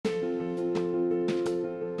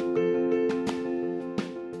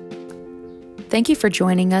Thank you for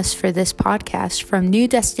joining us for this podcast from New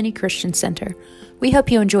Destiny Christian Center. We hope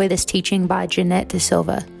you enjoy this teaching by Jeanette De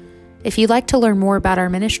Silva. If you'd like to learn more about our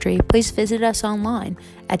ministry, please visit us online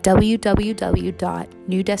at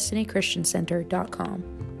www.newdestinychristiancenter.com.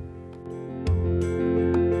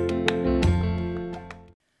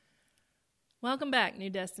 Welcome back, New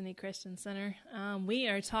Destiny Christian Center. We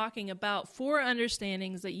are talking about 4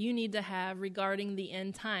 understandings that you need to have regarding the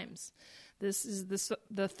end times. This is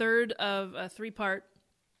the third of a 3-part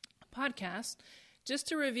podcast. Just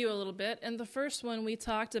to review a little bit, in the first one we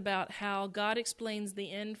talked about how God explains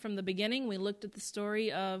the end from the beginning. We looked at the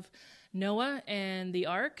story of Noah and the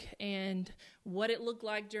ark and what it looked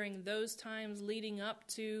like during those times leading up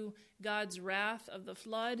to God's wrath of the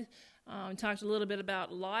flood. We talked a little bit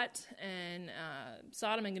about Lot and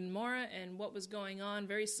Sodom and Gomorrah and what was going on,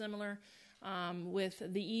 very similar with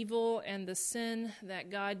the evil and the sin that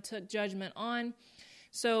God took judgment on.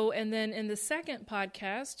 So, and then in the second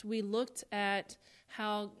podcast, we looked at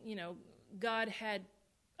how, God had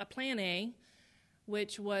a plan A,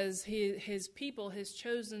 which was his people, his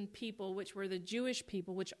chosen people, which were the Jewish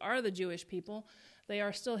people, which are the Jewish people. They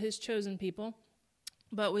are still his chosen people.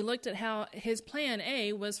 But we looked at how his plan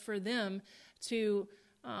A was for them to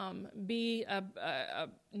be a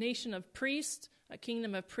nation of priests, a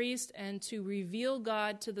kingdom of priests, and to reveal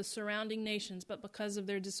God to the surrounding nations. But because of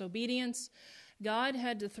their disobedience, God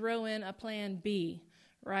had to throw in a plan B,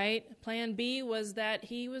 right? Plan B was that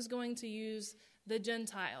he was going to use the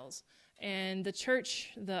Gentiles and the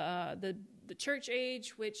church, the church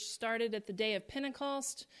age, which started at the day of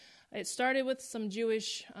Pentecost. It started with some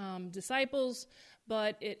Jewish disciples,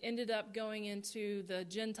 but it ended up going into the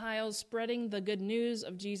Gentiles, spreading the good news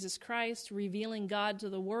of Jesus Christ, revealing God to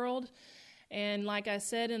the world. And like I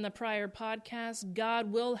said in the prior podcast,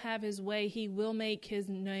 God will have his way. He will make his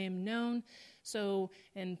name known. So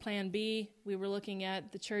in plan B, we were looking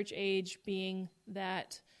at the church age being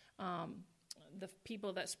that the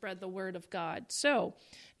people that spread the word of God. So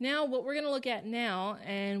now what we're going to look at now,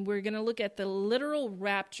 and we're going to look at the literal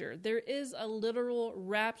rapture. There is a literal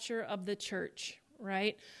rapture of the church,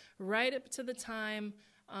 right? Right up to the time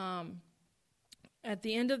at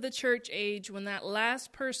the end of the church age when that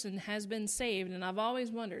last person has been saved. And I've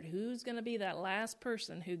always wondered who's going to be that last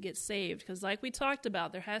person who gets saved. Because like we talked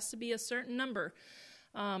about, there has to be a certain number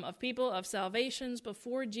of people, of salvations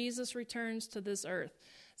before Jesus returns to this earth.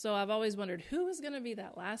 So I've always wondered who is going to be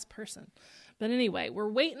that last person. But anyway,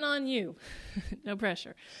 we're waiting on you. No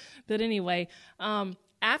pressure. But anyway,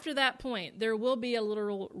 after that point, there will be a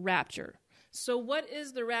literal rapture. So what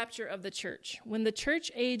is the rapture of the church? When the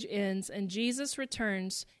church age ends and Jesus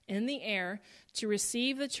returns in the air to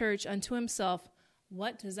receive the church unto himself,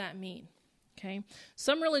 what does that mean? Okay.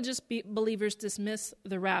 Some religious believers dismiss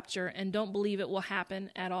the rapture and don't believe it will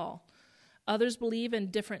happen at all. Others believe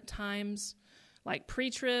in different times, like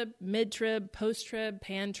pre-trib, mid-trib, post-trib,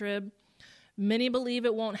 pan-trib. Many believe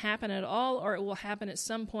it won't happen at all, or it will happen at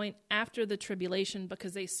some point after the tribulation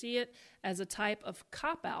because they see it as a type of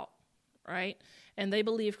cop-out. Right? And they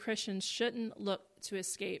believe Christians shouldn't look to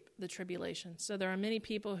escape the tribulation. So there are many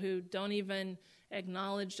people who don't even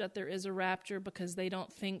acknowledge that there is a rapture because they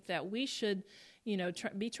don't think that we should,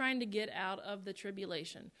 be trying to get out of the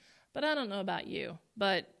tribulation. But I don't know about you.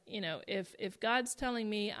 But, if God's telling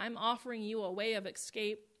me I'm offering you a way of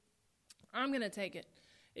escape, I'm going to take it.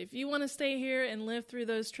 If you want to stay here and live through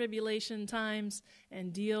those tribulation times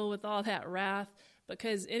and deal with all that wrath,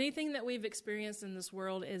 because anything that we've experienced in this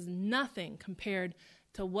world is nothing compared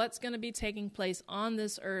to what's going to be taking place on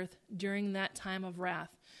this earth during that time of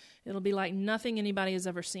wrath. It'll be like nothing anybody has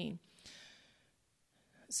ever seen.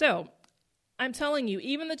 So, I'm telling you,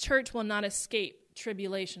 even the church will not escape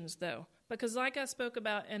tribulations, though. Because like I spoke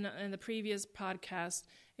about in the previous podcast,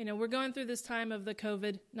 we're going through this time of the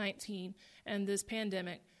COVID-19 and this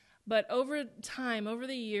pandemic. But over time, over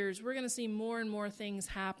the years, we're going to see more and more things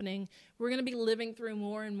happening. We're going to be living through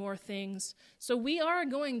more and more things. So we are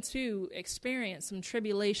going to experience some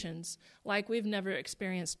tribulations like we've never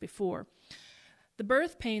experienced before. The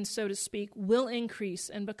birth pains, so to speak, will increase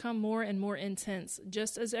and become more and more intense,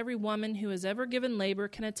 just as every woman who has ever given labor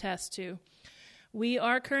can attest to. We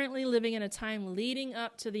are currently living in a time leading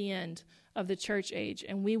up to the end of the church age,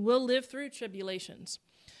 and we will live through tribulations.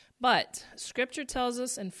 But Scripture tells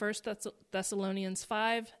us in 1 Thessalonians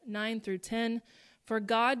 5, 9 through 10, "For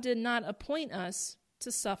God did not appoint us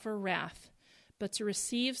to suffer wrath, but to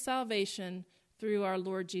receive salvation through our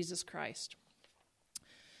Lord Jesus Christ."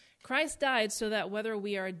 Christ died so that whether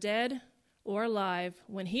we are dead or alive,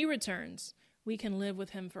 when he returns, we can live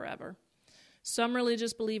with him forever. Some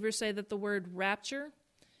religious believers say that the word rapture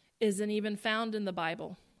isn't even found in the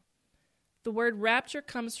Bible. The word rapture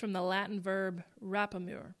comes from the Latin verb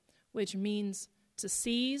rapamur, which means to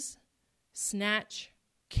seize, snatch,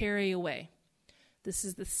 carry away. This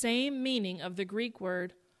is the same meaning of the Greek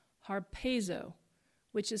word harpazo,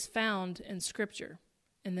 which is found in Scripture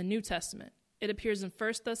in the New Testament. It appears in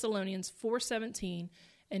 1 Thessalonians 4:17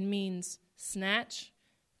 and means snatch,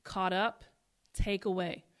 caught up, take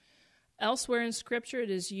away. Elsewhere in Scripture,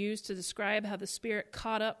 it is used to describe how the Spirit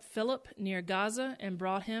caught up Philip near Gaza and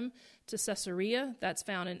brought him to Caesarea. That's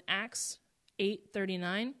found in Acts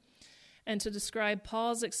 8:39. And to describe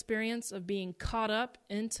Paul's experience of being caught up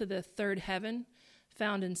into the third heaven,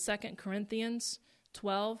 found in 2 Corinthians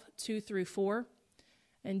 12:2-4.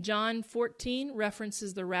 And John 14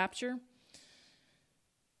 references the rapture.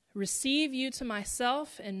 Receive you to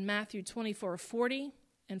myself in Matthew 24:40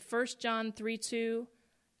 and 1 John 3:2,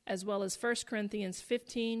 as well as 1 Corinthians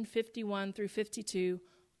 15:51-52,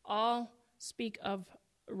 all speak of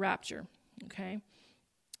rapture. Okay?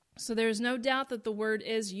 So there is no doubt that the word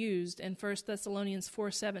is used in 1 Thessalonians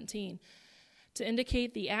 4:17 to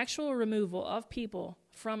indicate the actual removal of people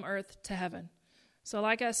from earth to heaven. So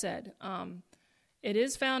like I said, it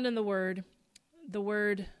is found in the word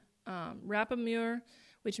rapamur,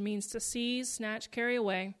 which means to seize, snatch, carry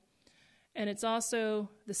away. And it's also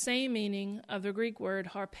the same meaning of the Greek word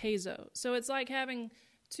harpazo. So it's like having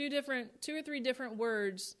two or three different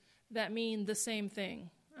words that mean the same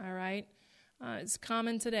thing, all right? It's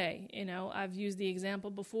common today. You know, I've used the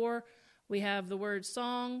example before. We have the word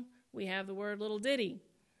song. We have the word little ditty.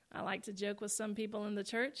 I like to joke with some people in the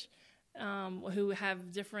church who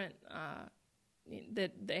have different,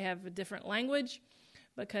 that they have a different language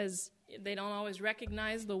because they don't always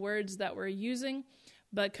recognize the words that we're using,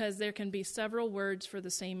 because there can be several words for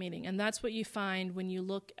the same meaning. And that's what you find when you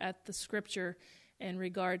look at the Scripture in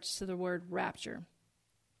regards to the word rapture.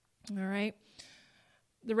 All right?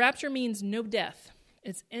 The rapture means no death.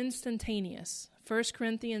 It's instantaneous. 1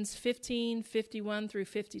 Corinthians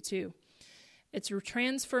 15:51-52. It's a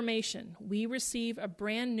transformation. We receive a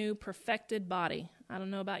brand new perfected body. I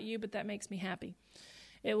don't know about you, but that makes me happy.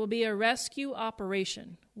 It will be a rescue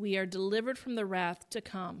operation. We are delivered from the wrath to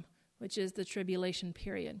come, which is the tribulation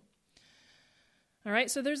period. All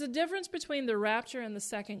right, so there's a difference between the rapture and the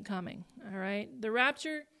second coming. All right, the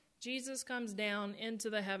rapture, Jesus comes down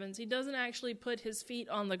into the heavens. He doesn't actually put his feet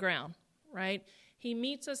on the ground, right? He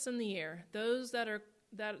meets us in the air. Those that are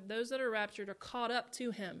raptured are caught up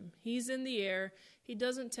to him. He's in the air. He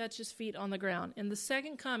doesn't touch his feet on the ground. And the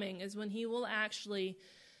second coming is when he will actually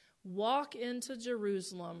walk into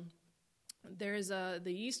Jerusalem. There's the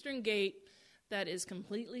eastern gate that is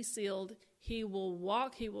completely sealed. He will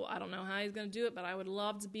walk. I don't know how he's going to do it, but I would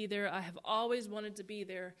love to be there. I have always wanted to be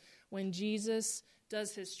there when Jesus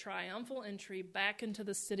does his triumphal entry back into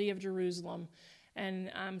the city of Jerusalem.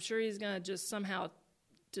 And I'm sure he's going to just somehow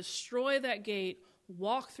destroy that gate,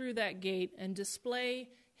 walk through that gate, and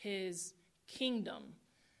display his kingdom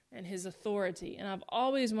and his authority. And I've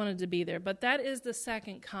always wanted to be there. But that is the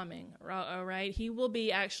second coming, all right? He will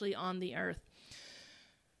be actually on the earth.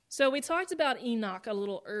 So we talked about Enoch a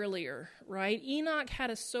little earlier, right? Enoch had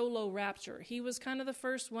a solo rapture. He was kind of the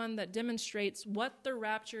first one that demonstrates what the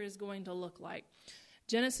rapture is going to look like.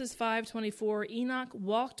 Genesis 5:24, Enoch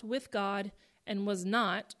walked with God and was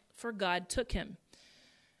not, for God took him.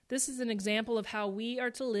 This is an example of how we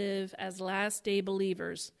are to live as last-day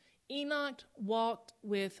believers. Enoch walked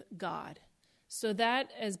with God. So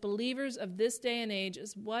that, as believers of this day and age,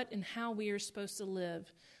 is what and how we are supposed to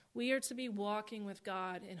live. We are to be walking with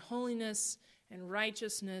God in holiness and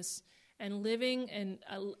righteousness and living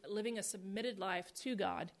a submitted life to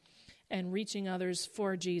God and reaching others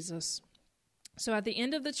for Jesus. So at the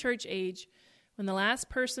end of the church age, when the last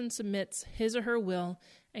person submits his or her will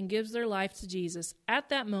and gives their life to Jesus, at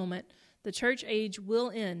that moment, the church age will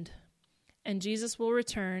end, and Jesus will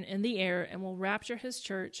return in the air and will rapture his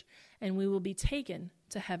church, and we will be taken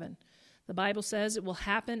to heaven. The Bible says it will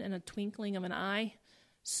happen in a twinkling of an eye.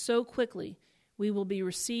 So quickly, we will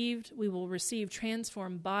receive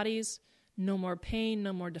transformed bodies, no more pain,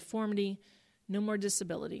 no more deformity, no more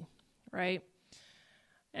disability, right?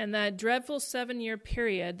 And that dreadful 7-year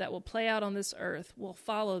period that will play out on this earth will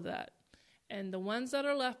follow that. And the ones that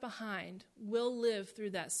are left behind will live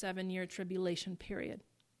through that 7-year tribulation period.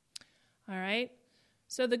 All right?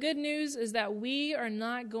 So the good news is that we are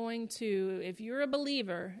not going to, if you're a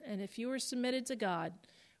believer and if you are submitted to God,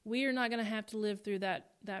 we are not going to have to live through that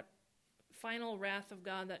final wrath of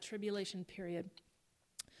God, that tribulation period.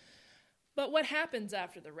 But what happens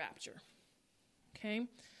after the rapture? Okay?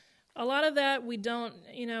 A lot of that we don't,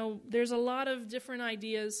 there's a lot of different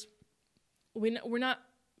ideas. We're not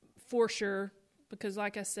for sure because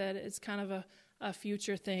like I said, it's kind of a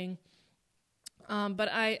future thing. But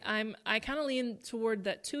I kind of lean toward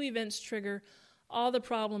that 2 events trigger all the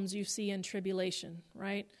problems you see in tribulation,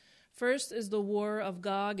 right? First is the war of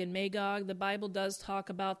Gog and Magog. The Bible does talk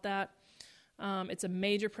about that. It's a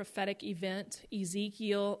major prophetic event.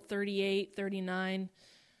 Ezekiel 38, 39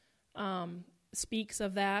 speaks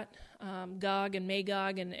of that, Gog and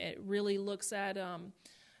Magog, and it really looks at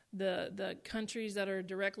the countries that are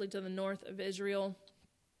directly to the north of Israel,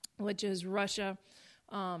 which is Russia,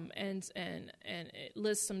 and it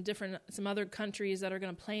lists some other countries that are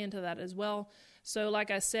going to play into that as well. So like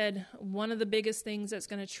I said, one of the biggest things that's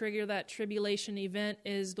going to trigger that tribulation event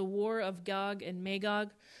is the war of Gog and Magog.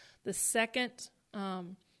 The second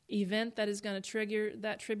event that is going to trigger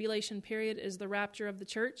that tribulation period is the rapture of the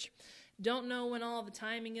church. Don't know when all the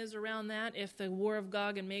timing is around that, if the war of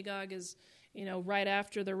Gog and Magog is, right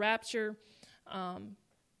after the rapture.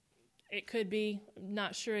 It could be,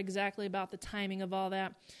 not sure exactly about the timing of all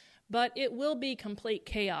that, but it will be complete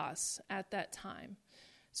chaos at that time.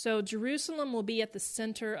 So Jerusalem will be at the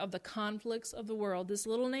center of the conflicts of the world. This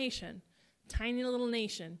little nation, tiny little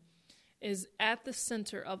nation, is at the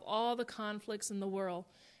center of all the conflicts in the world.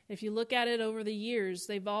 If you look at it over the years,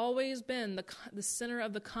 they've always been the center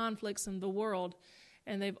of the conflicts in the world,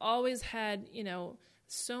 and they've always had,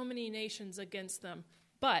 so many nations against them,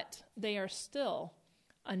 but they are still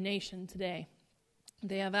a nation today.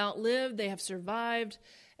 They have outlived, they have survived,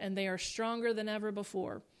 and they are stronger than ever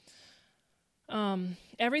before.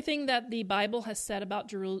 Everything that the Bible has said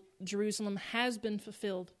about Jerusalem has been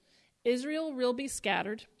fulfilled. Israel will be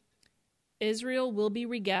scattered. Israel will be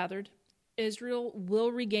regathered. Israel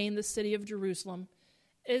will regain the city of Jerusalem.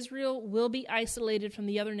 Israel will be isolated from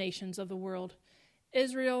the other nations of the world.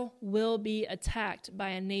 Israel will be attacked by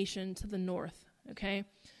a nation to the north. Okay?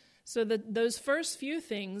 So those first few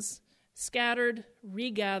things, scattered,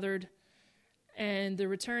 regathered, and the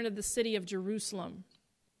return of the city of Jerusalem,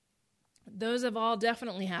 those have all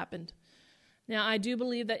definitely happened. Now, I do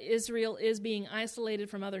believe that Israel is being isolated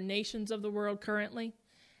from other nations of the world currently,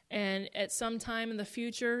 and at some time in the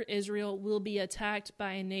future, Israel will be attacked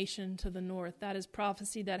by a nation to the north. That is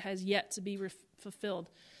prophecy that has yet to be fulfilled.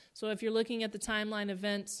 So if you're looking at the timeline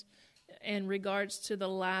events in regards to the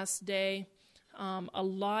last day, a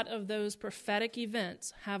lot of those prophetic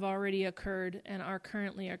events have already occurred and are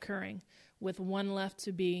currently occurring, with one left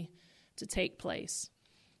to take place.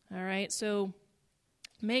 All right, so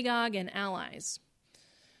Magog and allies.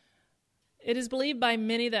 It is believed by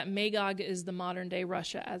many that Magog is the modern-day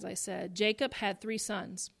Russia, as I said. Jacob had 3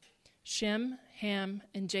 sons, Shem, Ham,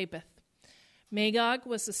 and Japheth. Magog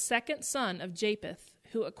was the second son of Japheth,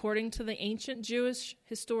 who, according to the ancient Jewish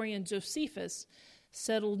historian Josephus,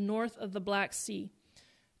 settled north of the Black Sea.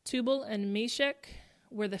 Tubal and Meshech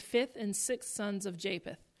were the 5th and 6th sons of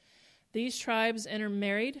Japheth. These tribes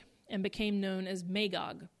intermarried and became known as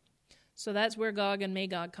Magog. So that's where Gog and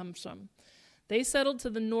Magog comes from. They settled to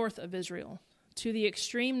the north of Israel. To the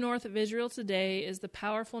extreme north of Israel today is the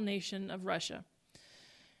powerful nation of Russia.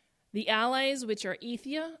 The allies, which are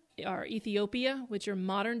Ethiopia, which are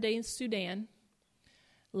modern-day Sudan.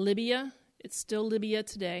 Libya, it's still Libya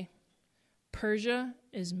today. Persia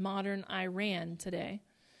is modern Iran today.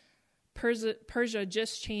 Persia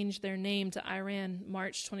just changed their name to Iran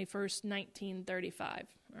March 21st, 1935.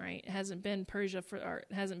 All right, it hasn't been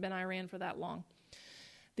Iran for that long.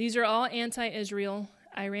 These are all anti-Israel.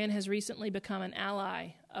 Iran has recently become an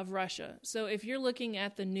ally of Russia. So if you're looking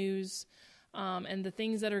at the news and the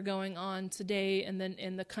things that are going on today and then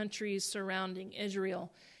in the countries surrounding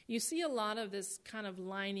Israel, you see a lot of this kind of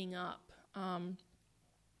lining up.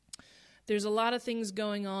 There's a lot of things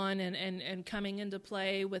going on and coming into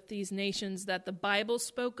play with these nations that the Bible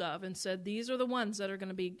spoke of and said these are the ones that are going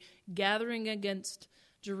to be gathering against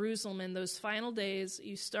Jerusalem in those final days.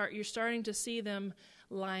 You're starting to see them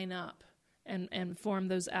line up and form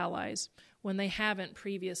those allies when they haven't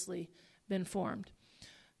previously been formed.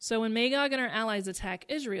 So when Magog and her allies attack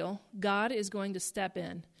Israel, God is going to step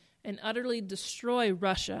in and utterly destroy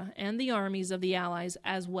Russia and the armies of the allies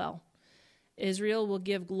as well. Israel will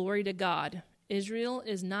give glory to God. Israel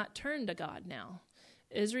is not turned to God now.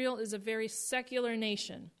 Israel is a very secular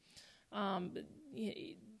nation.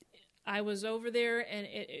 I was over there, and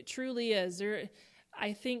it truly is.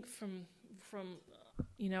 I think from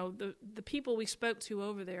the people we spoke to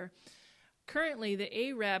over there, currently the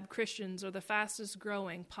Arab Christians are the fastest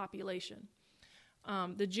growing population.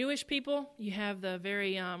 The Jewish people, you have the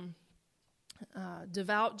very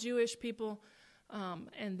devout Jewish people,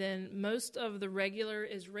 and then most of the regular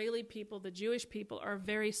Israeli people, the Jewish people, are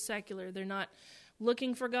very secular. They're not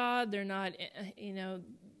looking for God. They're not,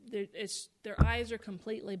 their eyes are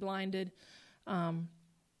completely blinded.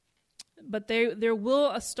 But there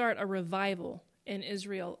will start a revival in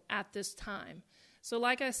Israel at this time. So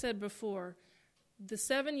like I said before, the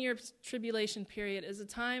 7-year tribulation period is a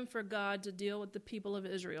time for God to deal with the people of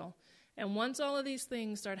Israel. And once all of these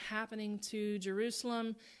things start happening to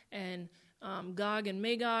Jerusalem and Gog and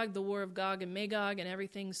Magog, the war of Gog and Magog, and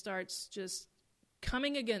everything starts just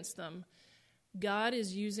coming against them, God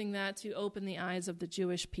is using that to open the eyes of the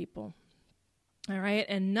Jewish people. All right?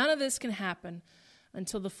 And none of this can happen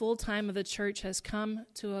until the full time of the church has come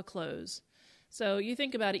to a close. So you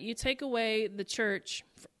think about it. You take away the church,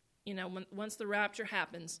 once the rapture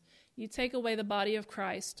happens, you take away the body of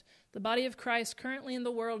Christ. The body of Christ currently in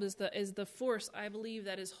the world is the force, I believe,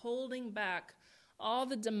 that is holding back all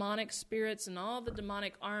the demonic spirits and all the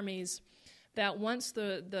demonic armies, that once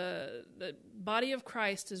the body of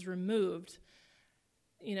Christ is removed,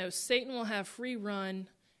 Satan will have free run,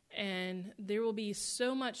 and there will be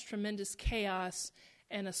so much tremendous chaos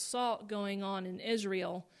and assault going on in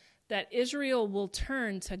Israel that Israel will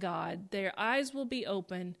turn to God. Their eyes will be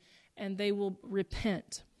open, and they will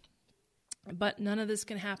repent. But none of this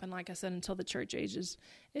can happen, like I said, until the church age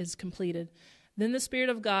is completed. Then the Spirit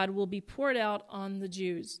of God will be poured out on the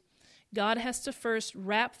Jews. God has to first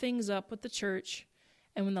wrap things up with the church,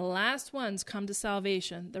 and when the last ones come to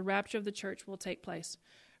salvation, the rapture of the church will take place.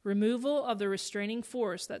 Removal of the restraining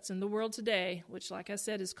force that's in the world today, which, like I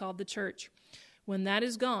said, is called the church. When that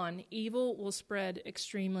is gone, evil will spread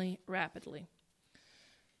extremely rapidly.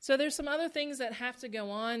 So there's some other things that have to go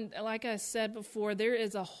on. Like I said before, there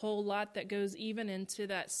is a whole lot that goes even into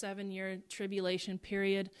that 7-year tribulation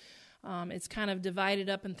period. It's kind of divided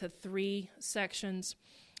up into 3 sections.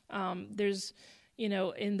 There's,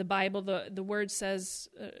 in the Bible, the word says,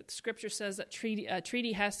 Scripture says that a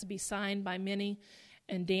treaty has to be signed by many.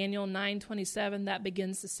 In Daniel 9:27, that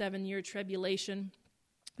begins the 7-year tribulation.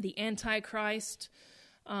 The Antichrist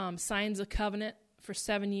signs a covenant for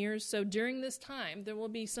 7 years. So during this time, there will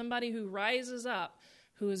be somebody who rises up,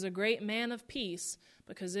 who is a great man of peace,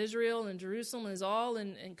 because Israel and Jerusalem is all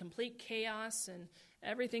in complete chaos, and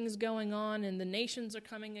everything's going on, and the nations are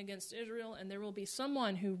coming against Israel, and there will be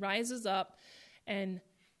someone who rises up and,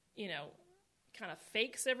 kind of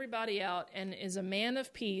fakes everybody out and is a man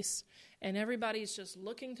of peace, and everybody's just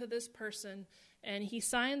looking to this person, and he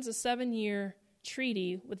signs a 7-year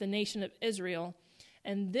treaty with the nation of Israel.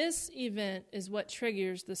 And this event is what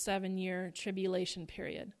triggers the 7-year tribulation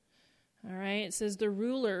period. All right, it says the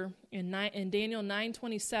ruler, in Daniel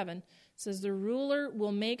 9:27, says the ruler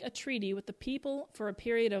will make a treaty with the people for a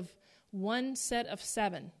period of 1 set of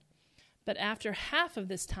 7. But after half of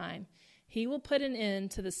this time, he will put an end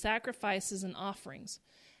to the sacrifices and offerings.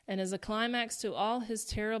 And as a climax to all his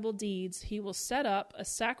terrible deeds, he will set up a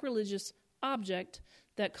sacrilegious object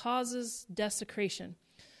that causes desecration,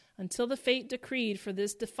 until the fate decreed for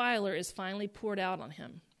this defiler is finally poured out on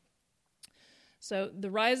him. So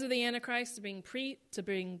the rise of the Antichrist to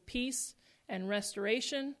bring peace and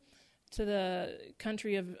restoration to the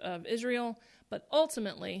country of Israel, but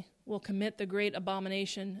ultimately will commit the great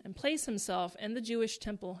abomination and place himself in the Jewish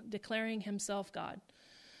temple, declaring himself God.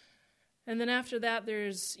 And then after that,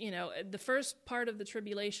 there's, the first part of the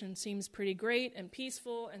tribulation seems pretty great and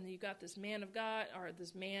peaceful, and you've got this man of God, or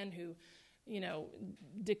this man who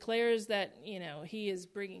declares that, he is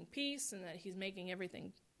bringing peace and that he's making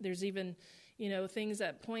everything. There's even, things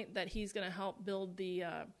that point that he's going to help build the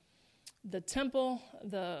temple,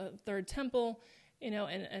 the third temple,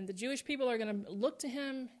 and the Jewish people are going to look to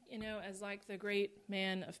him, as like the great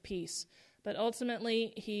man of peace. But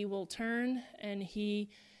ultimately, he will turn, and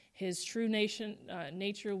his true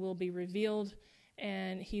nature will be revealed,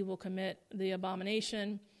 and he will commit the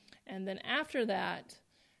abomination. And then after that,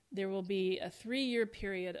 there will be a 3-year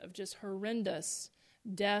period of just horrendous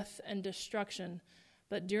death and destruction.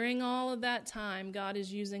 But during all of that time, God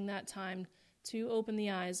is using that time to open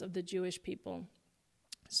the eyes of the Jewish people.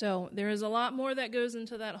 So there is a lot more that goes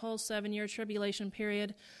into that whole 7-year tribulation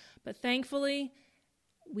period. But thankfully,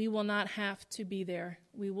 we will not have to be there.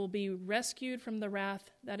 We will be rescued from the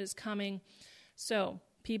wrath that is coming. So,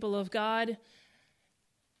 people of God,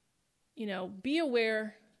 be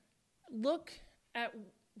aware. Look at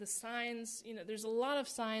the signs. There's a lot of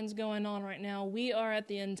signs going on right now. We are at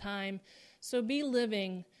the end time. So be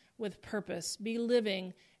living with purpose. Be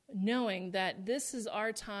living knowing that this is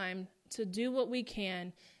our time to do what we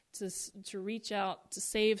can to reach out, to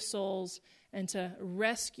save souls, and to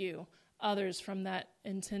rescue others from that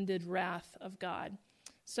intended wrath of God.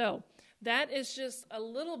 So that is just a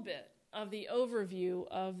little bit of the overview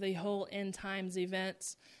of the whole end times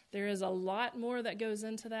events. There is a lot more that goes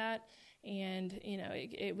into that, and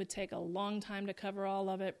it would take a long time to cover all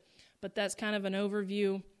of it, but that's kind of an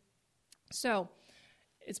overview. So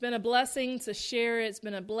it's been a blessing to share it. It's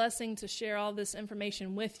been a blessing to share all this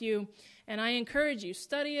information with you, and I encourage you,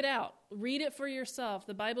 study it out. Read it for yourself.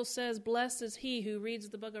 The Bible says, blessed is he who reads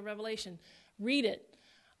the book of Revelation. Read it.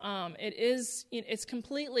 It's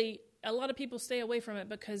completely, a lot of people stay away from it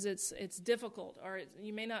because it's difficult, or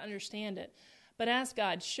you may not understand it. But ask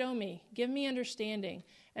God, show me, give me understanding,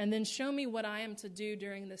 and then show me what I am to do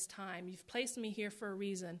during this time. You've placed me here for a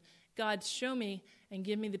reason. God, show me and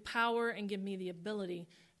give me the power and give me the ability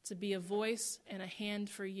to be a voice and a hand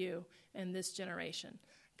for you in this generation.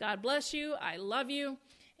 God bless you. I love you,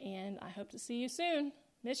 and I hope to see you soon.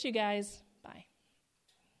 Miss you guys. Bye.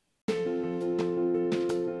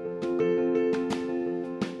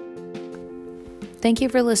 Thank you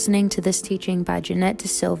for listening to this teaching by Jeanette De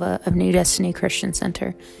Silva of New Destiny Christian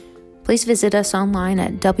Center. Please visit us online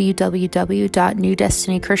at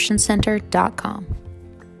www.newdestinychristiancenter.com.